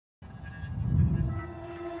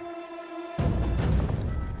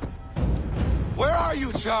are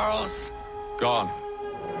you, Charles? Gone.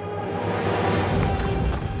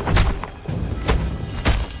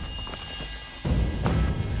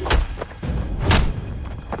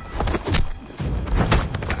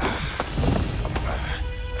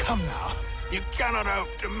 Come now. You cannot hope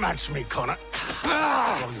to match me, Connor. With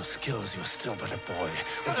all your skills, you're still but a boy,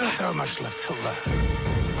 with so much left to learn.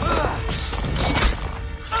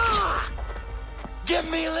 Give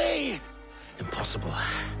me Lee! Impossible.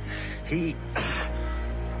 He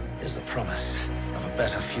is the promise of a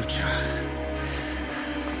better future.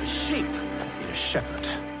 The sheep need a shepherd.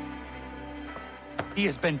 He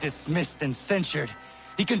has been dismissed and censured.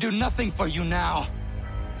 He can do nothing for you now.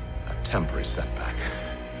 A temporary setback.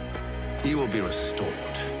 He will be restored.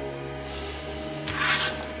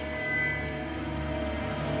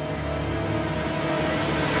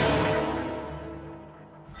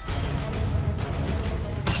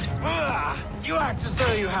 You act as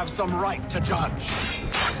though you have some right to judge.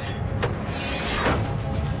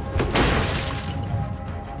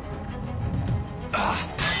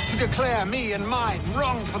 To declare me and mine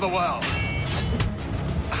wrong for the world.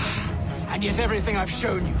 And yet everything I've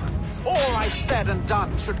shown you, all I've said and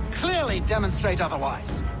done, should clearly demonstrate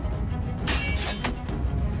otherwise.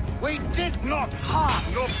 We did not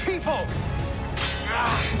harm your people.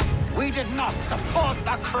 We did not support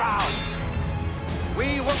the crowd.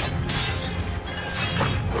 We were...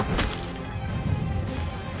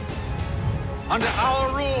 Under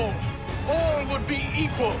our rule, all would be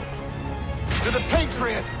equal. To the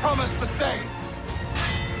Patriots promised the same.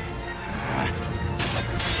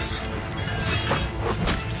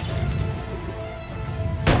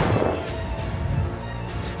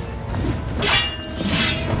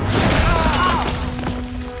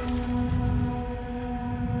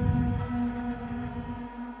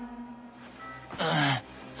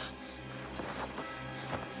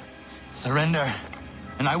 Surrender,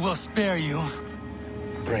 and I will spare you.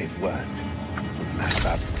 Brave words from the man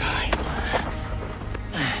about to die.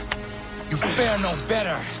 You fare no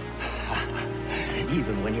better.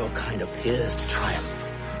 Even when your kind appears to triumph,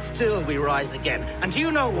 still we rise again. And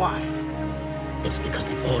you know why? It's because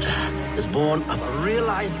the Order is born of a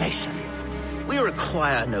realization. We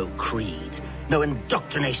require no creed, no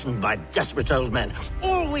indoctrination by desperate old men.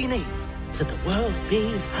 All we need is that the world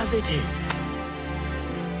be as it is.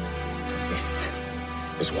 This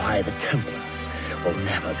is why the Templars will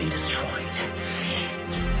never be destroyed.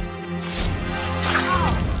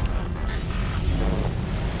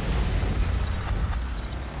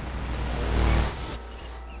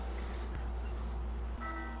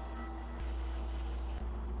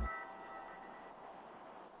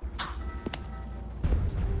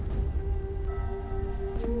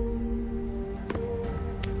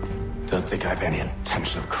 Don't think I have any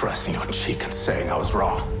intention of caressing your cheek and saying I was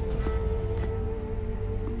wrong.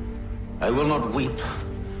 I will not weep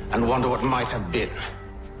and wonder what might have been.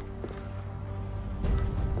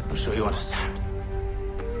 I'm sure you understand.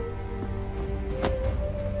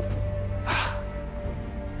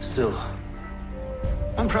 Still,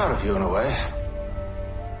 I'm proud of you in a way.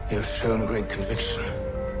 You have shown great conviction,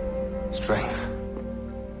 strength,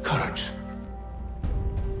 courage.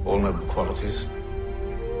 All noble qualities.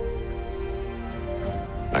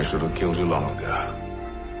 I should have killed you long ago.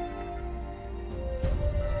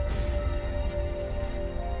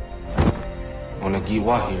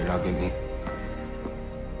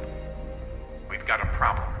 We've got a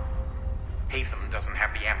problem. Haytham doesn't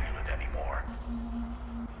have the amulet anymore.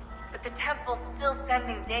 But the temple's still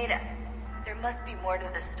sending data. There must be more to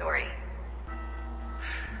the story.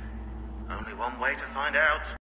 Only one way to find out.